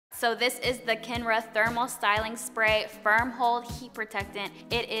So this is the Kenra Thermal Styling Spray Firm Hold Heat Protectant.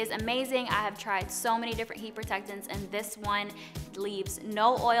 It is amazing. I have tried so many different heat protectants, and this one leaves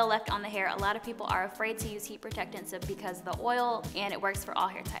no oil left on the hair. A lot of people are afraid to use heat protectants because of the oil, and it works for all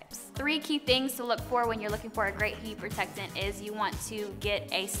hair types. 3 key things to look for when you're looking for a great heat protectant is you want to get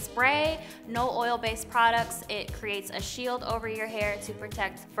a spray, no oil-based products. It creates a shield over your hair to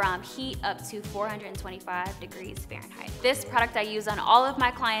protect from heat up to 425 degrees Fahrenheit. This product I use on all of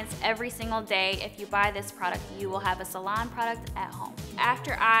my clients every single day. If you buy this product, you will have a Salon product at home.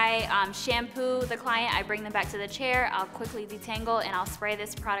 After I shampoo the client, I bring them back to the chair. I'll quickly detangle and I'll spray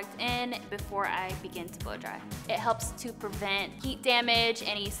this product in before I begin to blow dry. It helps to prevent heat damage,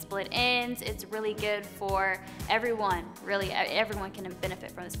 any split ends. It's really good for everyone. Really, everyone can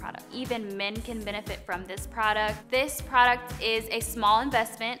benefit from this product. Even men can benefit from this product. This product is a small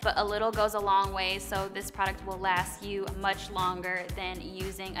investment, but a little goes a long way, so this product will last you much longer than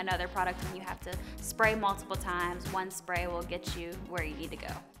using another product when you have to spray multiple times. One spray will get you where you need to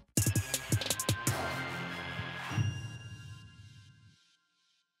go.